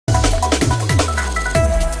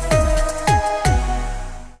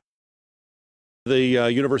The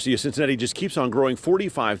University of Cincinnati just keeps on growing,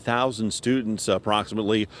 45,000 students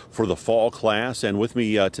approximately for the fall class. And with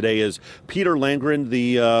me today is Peter Landgren,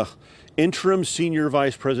 the interim senior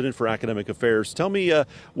vice president for academic affairs. Tell me,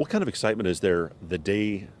 what kind of excitement is there the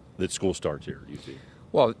day that school starts here at UC?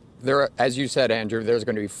 Well, as you said, Andrew, there's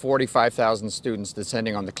going to be 45,000 students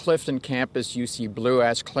descending on the Clifton campus, UC Blue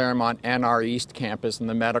Ash, Claremont, and our East campus in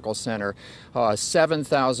the Medical Center.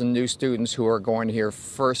 7,000 new students who are going here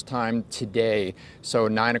first time today. So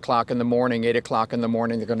 9 o'clock in the morning, 8 o'clock in the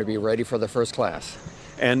morning, they're going to be ready for the first class.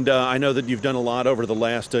 And I know that you've done a lot over the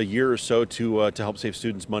last year or so to help save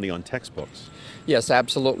students money on textbooks. Yes,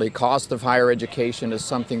 absolutely. Cost of higher education is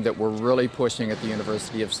something that we're really pushing at the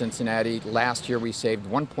University of Cincinnati. Last year we saved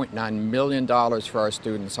 $1.9 million for our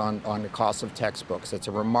students on the cost of textbooks. It's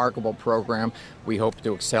a remarkable program. We hope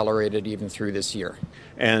to accelerate it even through this year.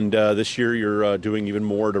 And this year you're doing even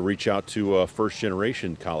more to reach out to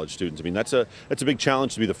first-generation college students. I mean, that's a big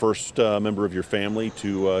challenge to be the first member of your family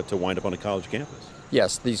to wind up on a college campus.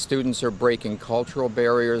 Yes, these students are breaking cultural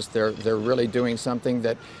barriers. They're really doing something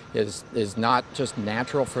that is not just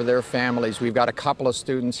natural for their families. We've got a couple of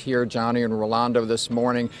students here, Johnny and Rolando, this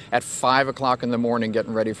morning at 5 o'clock in the morning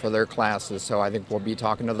getting ready for their classes. So I think we'll be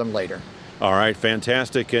talking to them later. All right,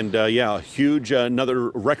 fantastic. And yeah, huge,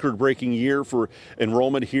 another record-breaking year for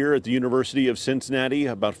enrollment here at the University of Cincinnati,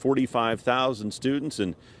 about 45,000 students,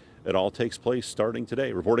 and it all takes place starting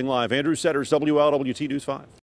today. Reporting live, Andrew Setters, WLWT News 5.